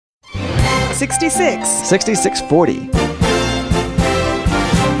66. 6640.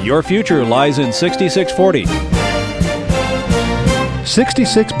 Your future lies in 6640.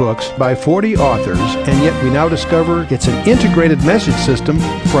 66 books by 40 authors, and yet we now discover it's an integrated message system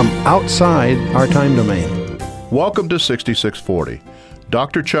from outside our time domain. Welcome to 6640,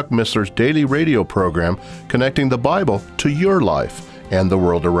 Dr. Chuck Missler's daily radio program connecting the Bible to your life and the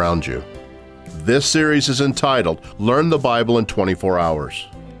world around you. This series is entitled, Learn the Bible in 24 Hours.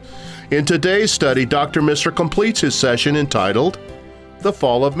 In today's study, Dr. Missler completes his session entitled, The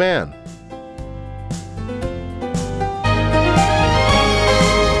Fall of Man.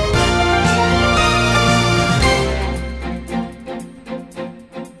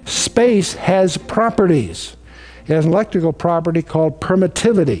 Space has properties. It has an electrical property called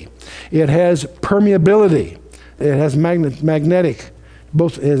permittivity. It has permeability. It has magnetic,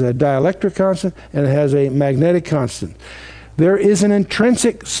 both as a dielectric constant and it has a magnetic constant. There is an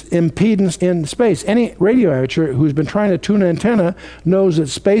intrinsic impedance in space. Any radio amateur who's been trying to tune an antenna knows that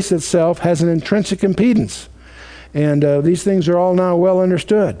space itself has an intrinsic impedance. And these things are all now well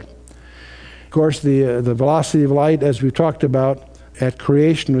understood. Of course, the velocity of light, as we've talked about, at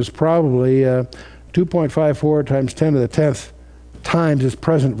creation was probably 2.54 times 10 to the 10th times its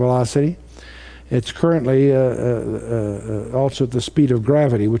present velocity. It's currently also at the speed of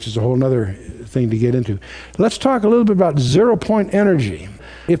gravity, which is a whole other thing to get into. Let's talk a little bit about zero-point energy.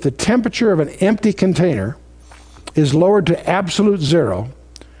 If the temperature of an empty container is lowered to absolute zero,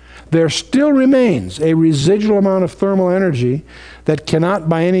 there still remains a residual amount of thermal energy that cannot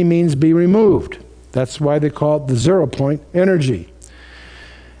by any means be removed. That's why they call it the zero-point energy.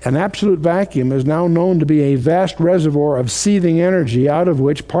 An absolute vacuum is now known to be a vast reservoir of seething energy out of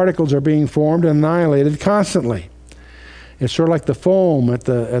which particles are being formed and annihilated constantly. It's sort of like the foam at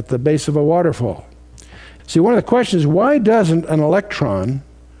the base of a waterfall. See, one of the questions is, why doesn't an electron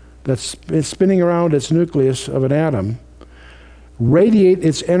that's spinning around its nucleus of an atom radiate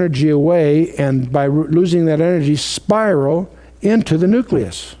its energy away and by losing that energy spiral into the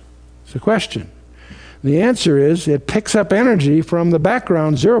nucleus? It's a question. The answer is it picks up energy from the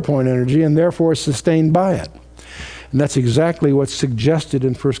background zero-point energy and therefore is sustained by it. And that's exactly what's suggested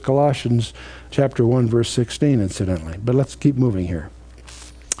in 1 Colossians chapter 1, verse 16, incidentally. But let's keep moving here.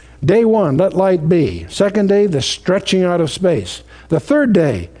 Day 1, let light be. Second day, the stretching out of space. The third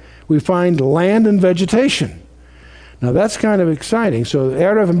day, we find land and vegetation. Now that's kind of exciting. So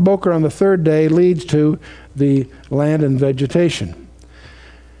Erev and Boker on the third day leads to the land and vegetation.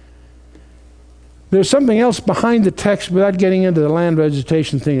 There's something else behind the text without getting into the land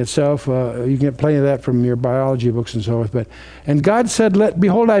vegetation thing itself. You can get plenty of that from your biology books and so forth. And God said,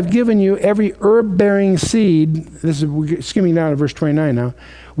 behold, I've given you every herb-bearing seed. We're skimming down to verse 29 now.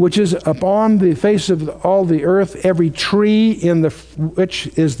 Which is upon the face of all the earth, every tree which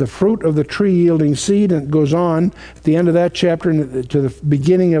is the fruit of the tree yielding seed. And it goes on at the end of that chapter and to the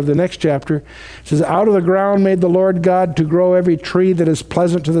beginning of the next chapter. It says, out of the ground made the Lord God to grow every tree that is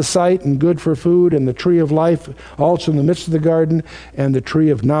pleasant to the sight and good for food, and the tree of life also in the midst of the garden, and the tree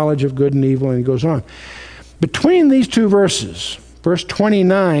of knowledge of good and evil. And it goes on. Between these two verses, verse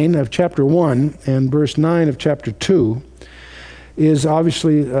 29 of chapter 1 and verse 9 of chapter 2, is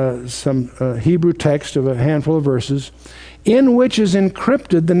obviously some Hebrew text of a handful of verses in which is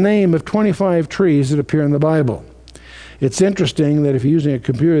encrypted the name of 25 trees that appear in the Bible. It's interesting that if you're using a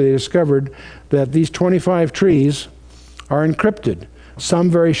computer, they discovered that these 25 trees are encrypted. Some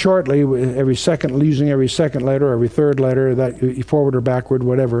very shortly, using every second letter, or every third letter, that forward or backward,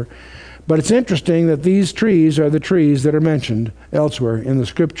 whatever. But it's interesting that these trees are the trees that are mentioned elsewhere in the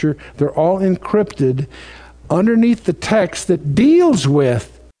Scripture. They're all encrypted underneath the text that deals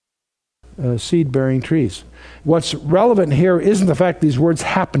with seed-bearing trees. What's relevant here isn't the fact these words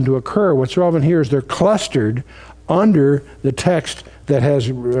happen to occur. What's relevant here is they're clustered under the text that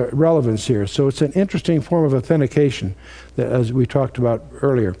has relevance here. So it's an interesting form of authentication, that, as we talked about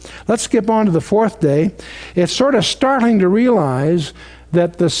earlier. Let's skip on to the fourth day. It's sort of startling to realize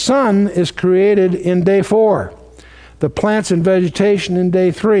that the sun is created in day 4, the plants and vegetation in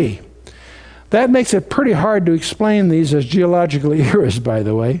day 3. That makes it pretty hard to explain these as geological eras, by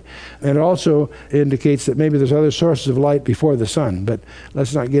the way. And it also indicates that maybe there's other sources of light before the sun, but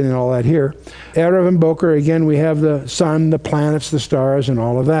let's not get into all that here. Erev and Boker, again, we have the sun, the planets, the stars, and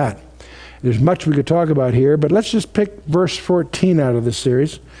all of that. There's much we could talk about here, but let's just pick verse 14 out of this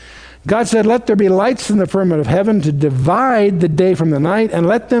series. God said, let there be lights in the firmament of heaven to divide the day from the night, and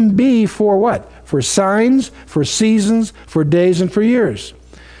let them be for what? For signs, for seasons, for days, and for years.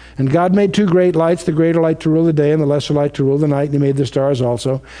 And God made 2 great lights, the greater light to rule the day and the lesser light to rule the night, and he made the stars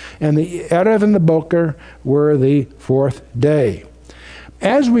also. And the Erev and the Boker were the 4th day.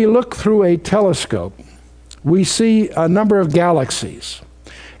 As we look through a telescope, we see a number of galaxies.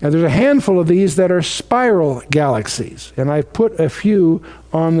 And there's a handful of these that are spiral galaxies. And I've put a few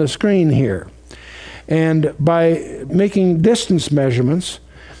on the screen here. And by making distance measurements,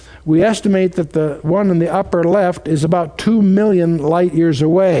 we estimate that the one in the upper left is about 2 million light years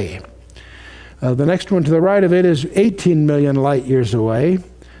away. The next one to the right of it is 18 million light years away.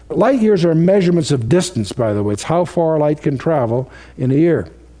 Light years are measurements of distance, by the way. It's how far light can travel in a year.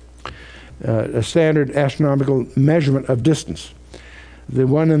 A standard astronomical measurement of distance. The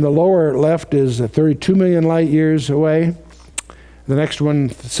one in the lower left is 32 million light years away. The next one,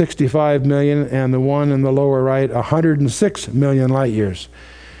 65 million, and the one in the lower right, 106 million light years.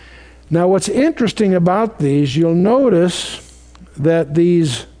 Now, what's interesting about these, you'll notice that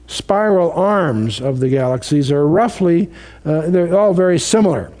these spiral arms of the galaxies are roughly, they're all very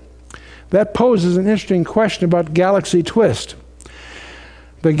similar. That poses an interesting question about galaxy twist.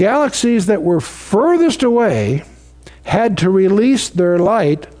 The galaxies that were furthest away had to release their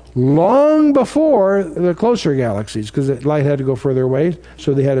light long before the closer galaxies, because the light had to go further away,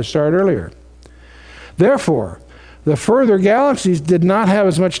 so they had to start earlier. Therefore, the further galaxies did not have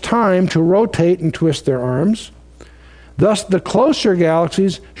as much time to rotate and twist their arms. Thus, the closer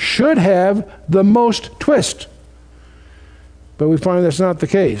galaxies should have the most twist. But we find that's not the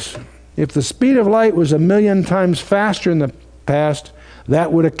case. If the speed of light was 1 million times faster in the past,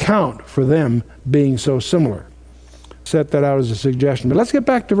 that would account for them being so similar. Set that out as a suggestion. But let's get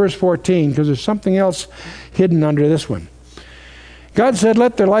back to verse 14, because there's something else hidden under this one. God said,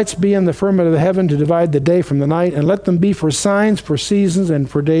 "Let their lights be in the firmament of the heaven to divide the day from the night, and let them be for signs, for seasons, and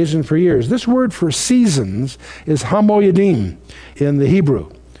for days, and for years." This word for seasons is hamoyedim in the Hebrew,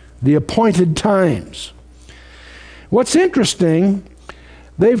 the appointed times. What's interesting,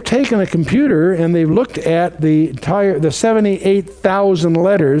 they've taken a computer and they've looked at the 78,000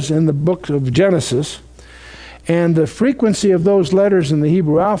 letters in the book of Genesis, and the frequency of those letters in the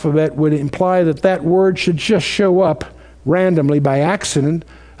Hebrew alphabet would imply that that word should just show up randomly by accident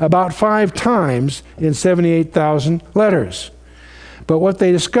about 5 times in 78,000 letters. But what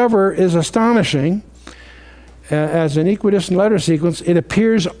they discover is astonishing. As an equidistant letter sequence, it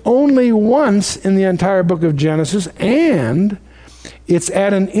appears only once in the entire book of Genesis, and it's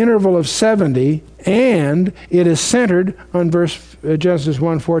at an interval of 70, and it is centered on Genesis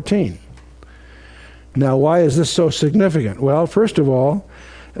 1:14. Now, why is this so significant? Well, first of all,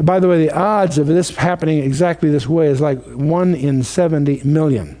 by the way, the odds of this happening exactly this way is like 1 in 70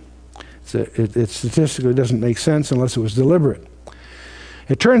 million. It statistically doesn't make sense unless it was deliberate.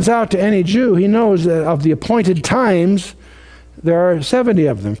 It turns out to any Jew, he knows that of the appointed times, there are 70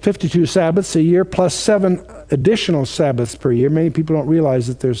 of them, 52 Sabbaths a year plus 7 additional Sabbaths per year. Many people don't realize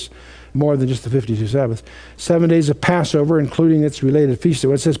that there's more than just the 52 Sabbaths. 7 days of Passover, including its related feast.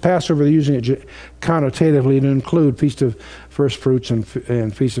 When it says Passover, they're using it connotatively to include Feast of First Fruits and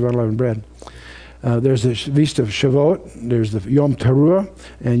Feast of Unleavened Bread. There's the Feast of Shavuot, there's the Yom Teruah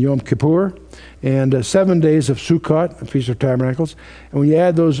and Yom Kippur, and 7 days of Sukkot, Feast of Tabernacles. And when you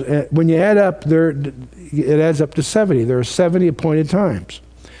add those, it adds up to 70. There are 70 appointed times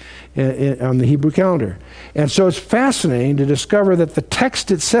on the Hebrew calendar. And so it's fascinating to discover that the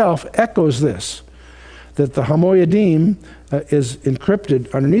text itself echoes this, that the hamoyedim is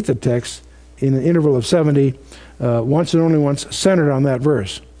encrypted underneath the text in an interval of 70, once and only once, centered on that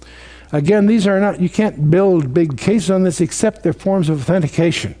verse. Again, these are not, you can't build big cases on this except they're forms of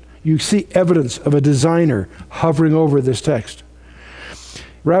authentication. You see evidence of a designer hovering over this text.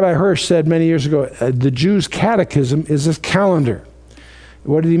 Rabbi Hirsch said many years ago, the Jews' catechism is a calendar.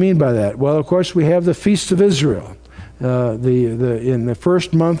 What did he mean by that? Well, of course, we have the Feast of Israel. In the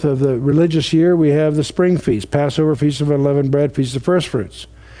first month of the religious year, we have the spring feast, Passover, Feast of Unleavened Bread, Feast of First Fruits.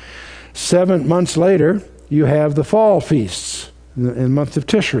 7 months later, you have the fall feasts in the month of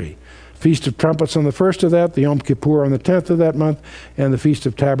Tishri. Feast of Trumpets on the first of that, the Yom Kippur on the 10th of that month, and the Feast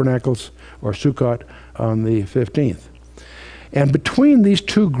of Tabernacles, or Sukkot, on the 15th. And between these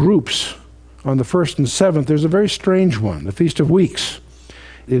two groups, on the 1st and 7th, there's a very strange one, the Feast of Weeks,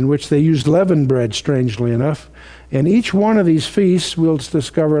 in which they used leavened bread, strangely enough. And each one of these feasts, we'll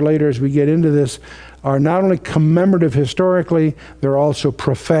discover later as we get into this, are not only commemorative historically, they're also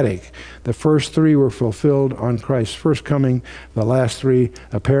prophetic. The first 3 were fulfilled on Christ's first coming. The last 3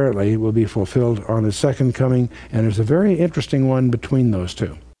 apparently will be fulfilled on his second coming. And there's a very interesting one between those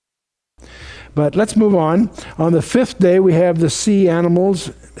two. But let's move on. On the 5th day, we have the sea animals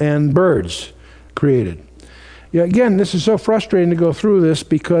and birds created. Yeah, again, this is so frustrating to go through this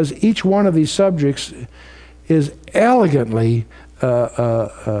because each one of these subjects is elegantly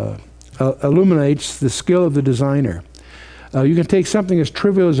illuminates the skill of the designer. You can take something as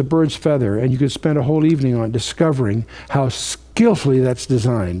trivial as a bird's feather, and you could spend a whole evening on discovering how skillfully that's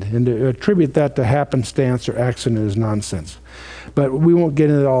designed, and to attribute that to happenstance or accident is nonsense. But we won't get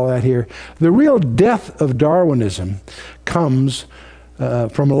into all that here. The real death of Darwinism comes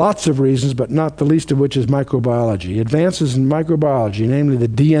from lots of reasons, but not the least of which is microbiology. Advances in microbiology, namely the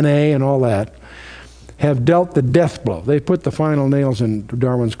DNA and all that, have dealt the death blow. They put the final nails in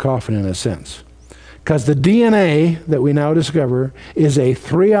Darwin's coffin in a sense. Because the DNA that we now discover is a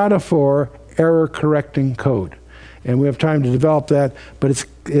 3 out of 4 error-correcting code. And we have time to develop that, but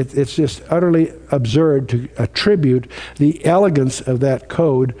it's just utterly absurd to attribute the elegance of that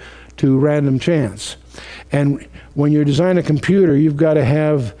code to random chance. And when you design a computer, you've got to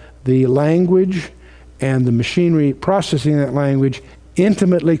have the language and the machinery processing that language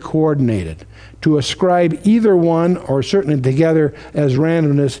intimately coordinated. To ascribe either one, or certainly together, as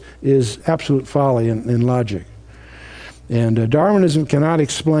randomness is absolute folly in logic. And Darwinism cannot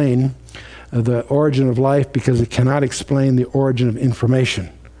explain the origin of life because it cannot explain the origin of information.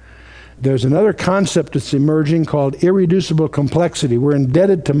 There's another concept that's emerging called irreducible complexity. We're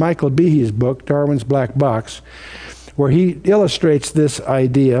indebted to Michael Behe's book, Darwin's Black Box, where he illustrates this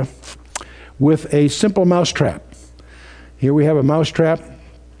idea with a simple mousetrap. Here we have a mousetrap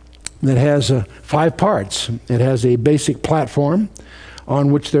that has 5 parts. It has a basic platform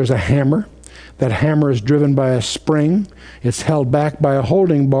on which there's a hammer. That hammer is driven by a spring. It's held back by a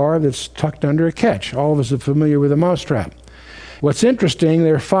holding bar that's tucked under a catch. All of us are familiar with a mousetrap. What's interesting,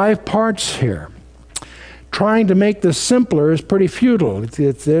 there are 5 parts here. Trying to make this simpler is pretty futile.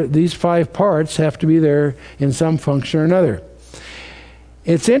 These 5 parts have to be there in some function or another.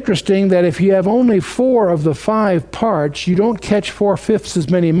 It's interesting that if you have only 4 of the 5 parts, you don't catch 4/5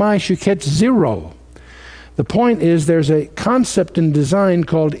 as many mice, you catch 0. The point is there's a concept in design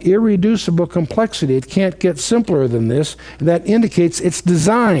called irreducible complexity. It can't get simpler than this. That indicates it's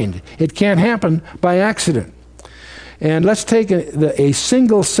designed. It can't happen by accident. And let's take a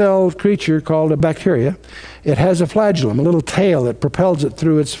single-celled creature called a bacteria. It has a flagellum, a little tail that propels it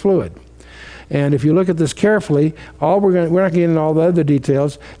through its fluid. And if you look at this carefully, we're not going to get into all the other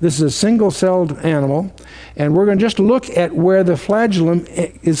details. This is a single-celled animal, and we're going to just look at where the flagellum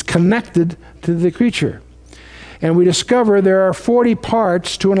is connected to the creature. And we discover there are 40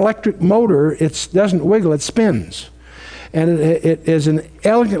 parts to an electric motor. It doesn't wiggle, it spins. And it is an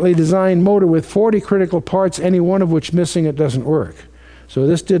elegantly designed motor with 40 critical parts, any one of which missing, it doesn't work. So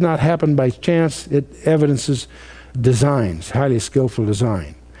this did not happen by chance. It evidences designs, highly skillful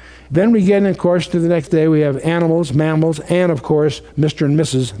design. Then we get in, of course, to the next day. We have animals, mammals, and, of course, Mr. and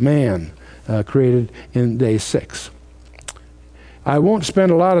Mrs. Man, created in day 6. I won't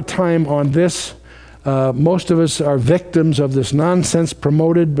spend a lot of time on this. Most of us are victims of this nonsense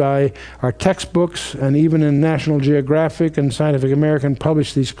promoted by our textbooks, and even in National Geographic and Scientific American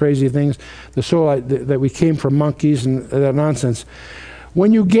publish these crazy things, that we came from monkeys and that nonsense.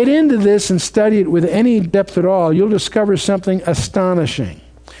 When you get into this and study it with any depth at all, you'll discover something astonishing.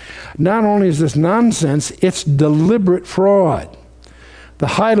 Not only is this nonsense, it's deliberate fraud. The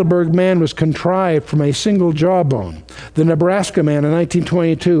Heidelberg man was contrived from a single jawbone. The Nebraska man in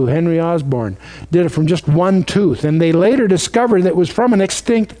 1922, Henry Osborne, did it from just one tooth, and they later discovered that it was from an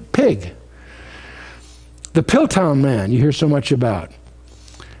extinct pig. The Piltdown man you hear so much about.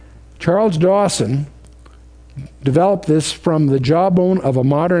 Charles Dawson developed this from the jawbone of a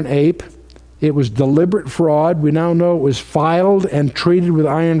modern ape. It was deliberate fraud. We now know it was filed and treated with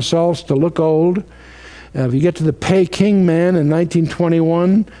iron salts to look old. If you get to the Peking man in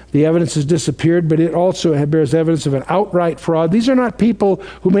 1921, the evidence has disappeared, but it also bears evidence of an outright fraud. These are not people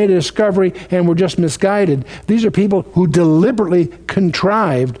who made a discovery and were just misguided. These are people who deliberately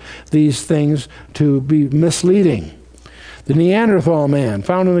contrived these things to be misleading. The Neanderthal man,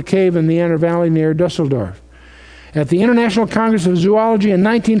 found in a cave in the Neander Valley near Dusseldorf. At the International Congress of Zoology in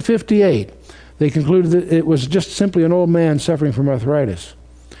 1958, they concluded that it was just simply an old man suffering from arthritis.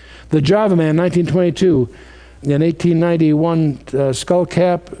 The Java man, 1922, in 1891, skull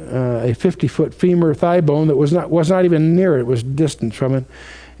cap, a 50-foot femur thigh bone that was not even near it, was distant from it,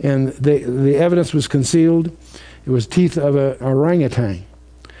 and the evidence was concealed. It was teeth of an orangutan.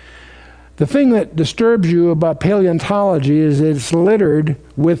 The thing that disturbs you about paleontology is it's littered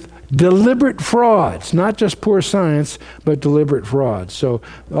with deliberate frauds, not just poor science, but deliberate frauds. So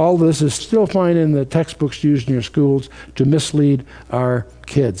all this is still fine in the textbooks used in your schools to mislead our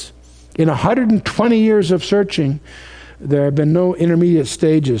kids. In 120 years of searching, there have been no intermediate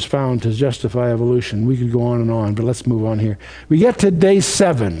stages found to justify evolution. We could go on, but let's move on here. We get to day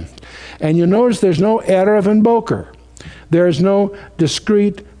 7, and you notice there's no Erev and Boker. There is no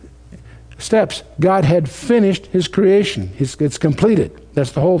discrete steps, God had finished his creation. It's completed.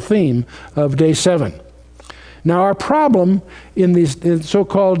 That's the whole theme of day 7. Now, our problem in these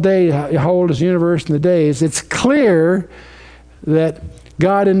so-called day, how old is the universe and the days, it's clear that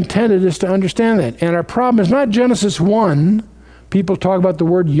God intended us to understand that. And our problem is not Genesis 1. People talk about the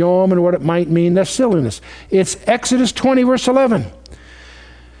word yom and what it might mean. That's silliness. It's Exodus 20, verse 11,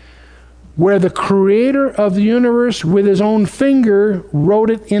 where the creator of the universe with his own finger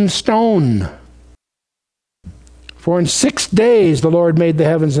wrote it in stone. For in 6 days the Lord made the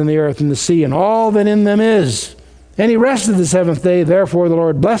heavens and the earth and the sea and all that in them is. And he rested the 7th day. Therefore the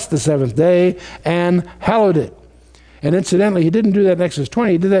Lord blessed the 7th day and hallowed it. And incidentally, he didn't do that in Exodus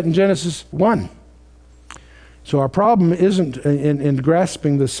 20. He did that in Genesis 1. So our problem isn't in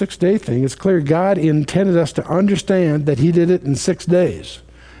grasping the 6-day thing. It's clear God intended us to understand that he did it in 6 days.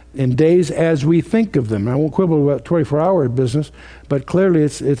 In days as we think of them. I won't quibble about 24-hour business, but clearly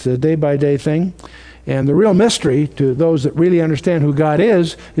it's a day-by-day thing. And the real mystery to those that really understand who God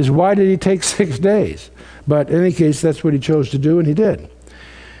is why did he take 6 days? But in any case, that's what he chose to do, and he did.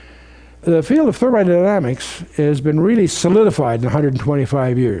 The field of thermodynamics has been really solidified in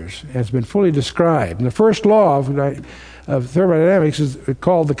 125 years. It's been fully described. And the first law of thermodynamics is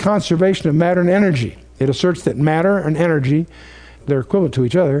called the conservation of matter and energy. It asserts that matter and energy, they're equivalent to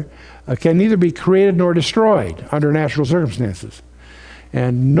each other, can neither be created nor destroyed under natural circumstances.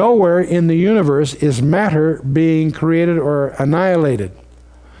 And nowhere in the universe is matter being created or annihilated.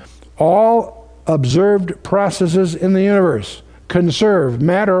 All observed processes in the universe conserve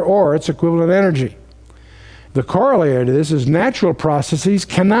matter or its equivalent energy. The corollary to this is natural processes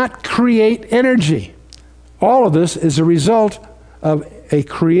cannot create energy. All of this is a result of a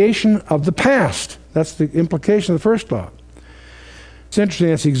creation of the past. That's the implication of the first law. It's interesting,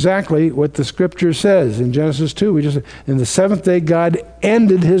 that's exactly what the scripture says in Genesis 2. In the 7th day, God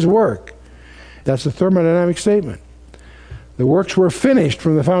ended his work. That's a thermodynamic statement. The works were finished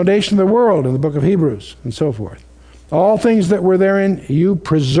from the foundation of the world in the book of Hebrews and so forth. All things that were therein, you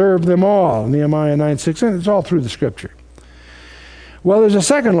preserved them all. Nehemiah 9:6, and it's all through the scripture. Well, there's a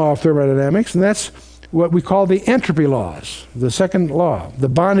second law of thermodynamics, and that's what we call the entropy laws. The second law, the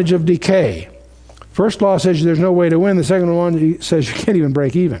bondage of decay. First law says there's no way to win. The second one says you can't even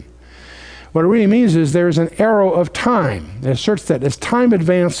break even. What it really means is there's an arrow of time. It asserts that as time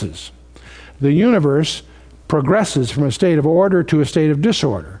advances, the universe progresses from a state of order to a state of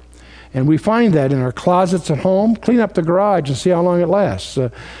disorder. And we find that in our closets at home. Clean up the garage and see how long it lasts.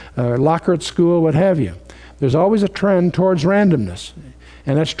 Locker at school, what have you. There's always a trend towards randomness.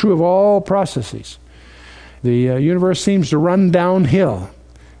 And that's true of all processes. The universe seems to run downhill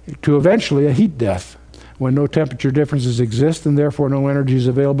to eventually a heat death when no temperature differences exist and therefore no energy is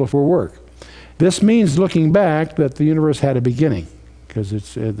available for work. This means, looking back, that the universe had a beginning because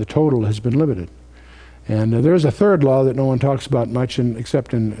the total has been limited. And there's a third law that no one talks about much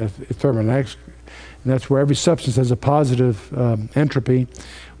except in thermodynamics, and that's where every substance has a positive entropy,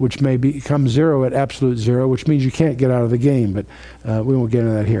 which may become zero at absolute zero, which means you can't get out of the game, but we won't get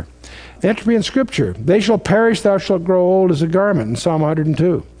into that here. Entropy in Scripture. They shall perish, thou shalt grow old as a garment, in Psalm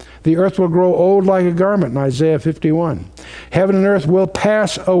 102. The earth will grow old like a garment, in Isaiah 51. Heaven and earth will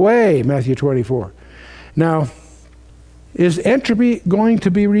pass away, Matthew 24. Now, is entropy going to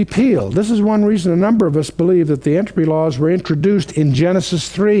be repealed? This is one reason a number of us believe that the entropy laws were introduced in Genesis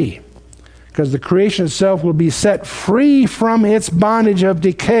 3, because the creation itself will be set free from its bondage of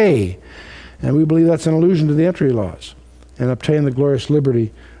decay. And we believe that's an allusion to the entropy laws and obtain the glorious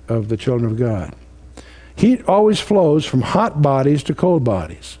liberty of the children of God. Heat always flows from hot bodies to cold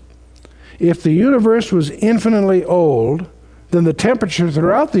bodies. If the universe was infinitely old, then the temperature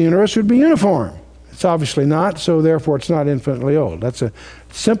throughout the universe would be uniform. It's obviously not, so therefore it's not infinitely old. That's a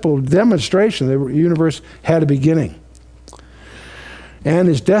simple demonstration that the universe had a beginning and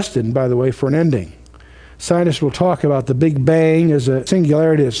is destined, by the way, for an ending. Scientists will talk about the Big Bang as a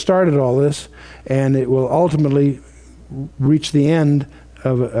singularity that started all this, and it will ultimately reach the end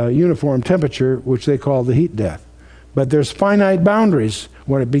of a uniform temperature, which they call the heat death. But there's finite boundaries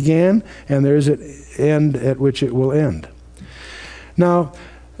when it began, and there is an end at which it will end. Now,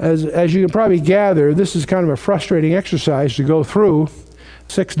 as you can probably gather, this is kind of a frustrating exercise to go through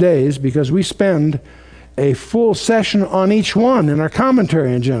 6 days, because we spend a full session on each one in our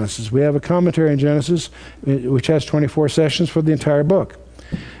commentary in Genesis. We have a commentary in Genesis which has 24 sessions for the entire book.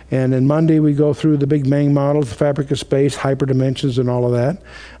 And then Monday we go through the Big Bang model, the fabric of space, hyperdimensions, and all of that.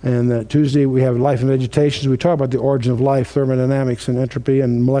 And Tuesday we have life and vegetation. We talk about the origin of life, thermodynamics, and entropy,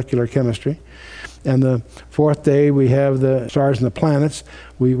 and molecular chemistry. And the fourth day we have the stars and the planets.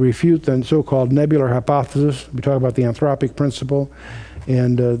 We refute the so-called nebular hypothesis. We talk about the anthropic principle.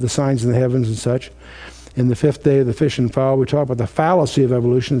 and the signs in the heavens and such. In the fifth day of the fish and fowl, we talk about the fallacy of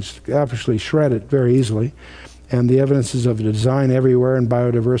evolution. It's obviously shredded very easily, and the evidences of the design everywhere and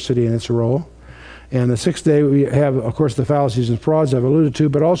biodiversity and its role. And the sixth day, we have, of course, the fallacies and frauds I've alluded to,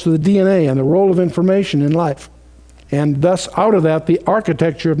 but also the DNA and the role of information in life. And thus, out of that, the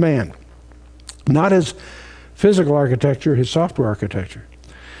architecture of man. Not his physical architecture, his software architecture.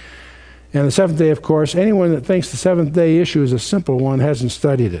 And the seventh day, of course, anyone that thinks the seventh day issue is a simple one hasn't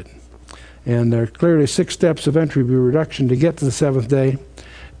studied it. And there are clearly 6 steps of entropy reduction to get to the seventh day.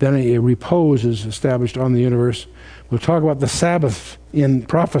 Then a repose is established on the universe. We'll talk about the Sabbath in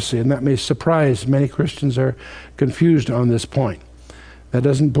prophecy, and that may surprise many Christians are confused on this point. That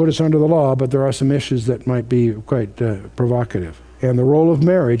doesn't put us under the law, but there are some issues that might be quite provocative. And the role of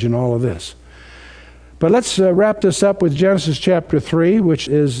marriage in all of this. But let's wrap this up with Genesis chapter 3, which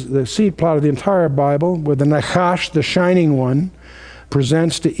is the seed plot of the entire Bible, where the Nachash, the shining one,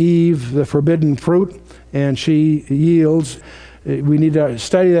 presents to Eve the forbidden fruit, and she yields. We need to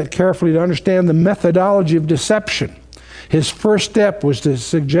study that carefully to understand the methodology of deception. His first step was to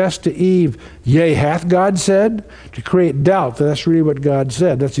suggest to Eve, yea, hath God said? To create doubt that that's really what God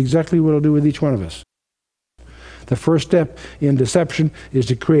said. That's exactly what he'll do with each one of us. The first step in deception is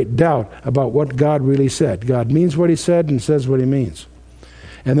to create doubt about what God really said. God means what he said and says what he means.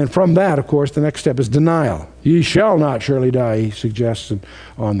 And then from that, of course, the next step is denial. Ye shall not surely die, he suggests, and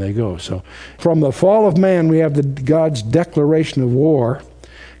on they go. So from the fall of man, we have God's declaration of war.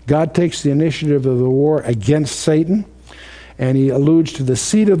 God takes the initiative of the war against Satan, and he alludes to the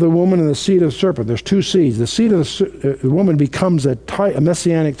seed of the woman and the seed of the serpent. There's 2 seeds. The seed of the woman becomes a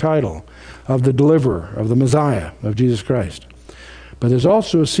messianic title of the deliverer, of the Messiah, of Jesus Christ. But there's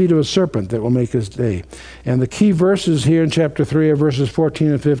also a seed of a serpent that will make his day. And the key verses here in chapter 3 are verses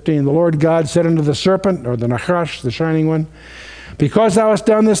 14 and 15. The Lord God said unto the serpent, or the Nachash, the shining one, because thou hast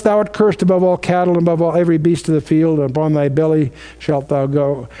done this, thou art cursed above all cattle and above all every beast of the field. And upon thy belly shalt thou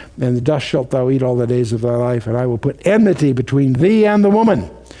go, and the dust shalt thou eat all the days of thy life. And I will put enmity between thee and the woman,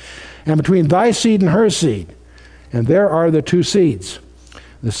 and between thy seed and her seed. And there are the 2 seeds.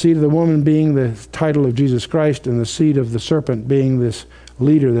 The seed of the woman being the title of Jesus Christ, and the seed of the serpent being this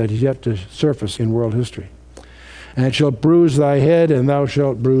leader that is yet to surface in world history. And it shall bruise thy head, and thou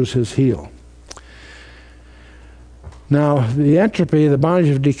shalt bruise his heel. Now, the entropy, the bondage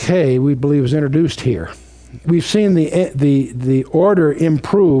of decay, we believe is introduced here. We've seen the order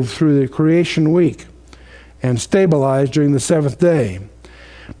improve through the creation week and stabilize during the seventh day.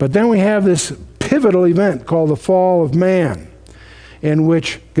 But then we have this pivotal event called the fall of man, in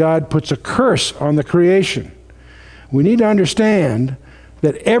which God puts a curse on the creation. We need to understand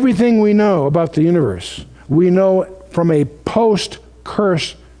that everything we know about the universe, we know from a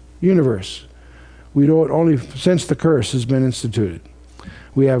post-curse universe. We know it only since the curse has been instituted.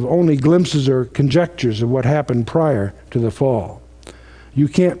 We have only glimpses or conjectures of what happened prior to the fall. You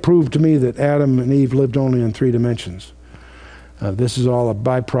can't prove to me that Adam and Eve lived only in 3 dimensions. This is all a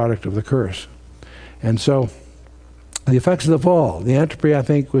byproduct of the curse. And so, the effects of the fall, the entropy, I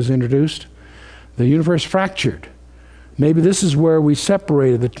think, was introduced. The universe fractured. Maybe this is where we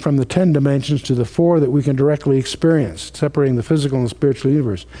separated from the 10 dimensions to the 4 that we can directly experience, separating the physical and the spiritual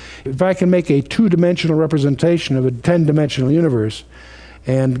universe. If I can make a 2-dimensional representation of a 10-dimensional universe,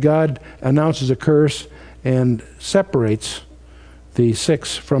 and God announces a curse and separates the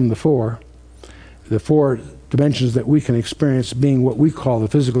 6 from the 4 dimensions that we can experience being what we call the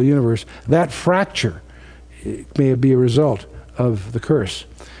physical universe, that fracture may be a result of the curse.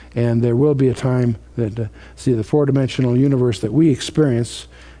 And there will be a time that, the 4-dimensional universe that we experience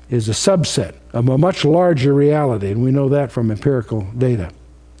is a subset of a much larger reality, and we know that from empirical data.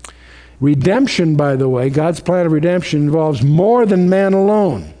 Redemption, by the way, God's plan of redemption involves more than man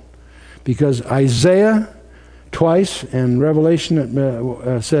alone, because Isaiah twice and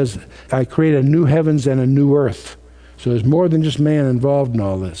Revelation says, I create a new heavens and a new earth. So there's more than just man involved in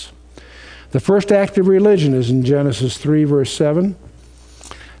all this. The first act of religion is in Genesis 3, verse 7.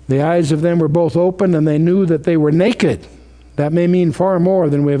 The eyes of them were both opened, and they knew that they were naked. That may mean far more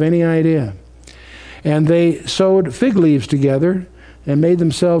than we have any idea. And they sewed fig leaves together and made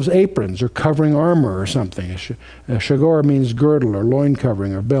themselves aprons or covering armor or something. A shagor means girdle or loin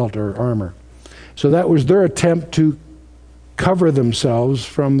covering or belt or armor. So that was their attempt to cover themselves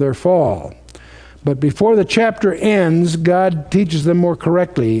from their fall. But before the chapter ends, God teaches them more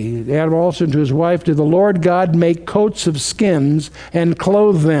correctly. Adam also to his wife, did the Lord God make coats of skins and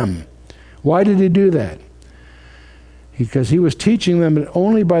clothe them? Why did he do that? Because he was teaching them that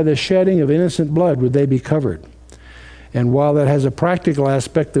only by the shedding of innocent blood would they be covered. And while that has a practical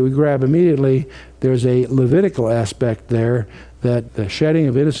aspect that we grab immediately, there's a Levitical aspect there that the shedding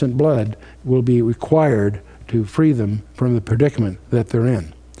of innocent blood will be required to free them from the predicament that they're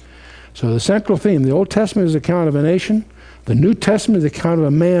in. So the central theme, the Old Testament is the account of a nation. The New Testament is the account of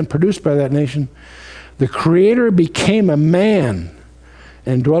a man produced by that nation. The Creator became a man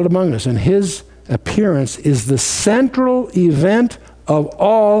and dwelt among us, and his appearance is the central event of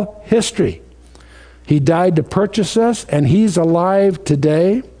all history. He died to purchase us, and he's alive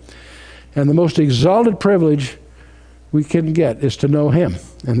today. And the most exalted privilege we can get is to know him.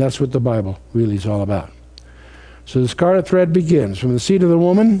 And that's what the Bible really is all about. So the scarlet thread begins from the seed of the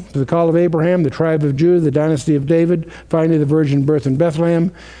woman to the call of Abraham, the tribe of Judah, the dynasty of David, finally the virgin birth in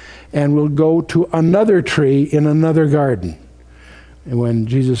Bethlehem, and we'll go to another tree in another garden when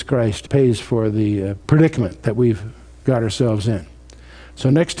Jesus Christ pays for the predicament that we've got ourselves in. So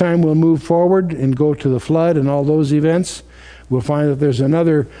next time we'll move forward and go to the flood and all those events. We'll find that there's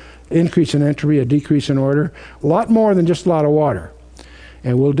another increase in entropy, a decrease in order, a lot more than just a lot of water.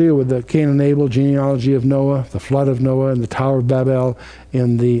 And we'll deal with the Cain and Abel genealogy of Noah, the flood of Noah, and the Tower of Babel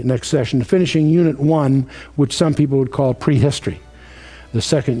in the next session, finishing Unit 1, which some people would call prehistory. The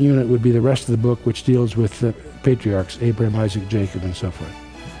second unit would be the rest of the book, which deals with the patriarchs, Abraham, Isaac, Jacob, and so forth.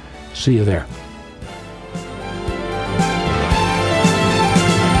 See you there.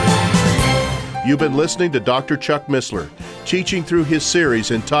 You've been listening to Dr. Chuck Missler, teaching through his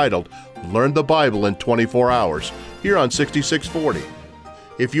series entitled Learn the Bible in 24 Hours, here on 6640.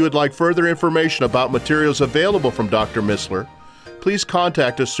 If you would like further information about materials available from Dr. Missler, please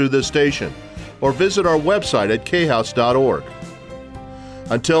contact us through this station or visit our website at khouse.org.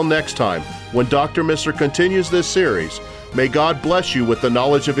 Until next time, when Dr. Missler continues this series, may God bless you with the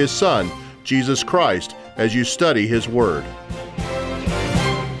knowledge of His Son, Jesus Christ, as you study His Word.